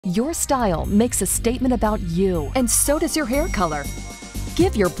Your style makes a statement about you, and so does your hair color.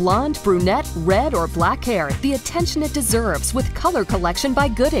 Give your blonde, brunette, red, or black hair the attention it deserves with Color Collection by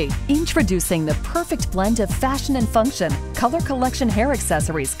Goody. Introducing the perfect blend of fashion and function, Color Collection hair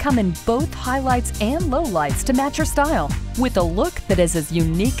accessories come in both highlights and lowlights to match your style, with a look that is as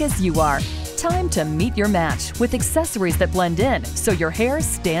unique as you are. Time to meet your match with accessories that blend in so your hair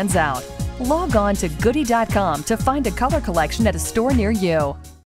stands out. Log on to Goody.com to find a color collection at a store near you.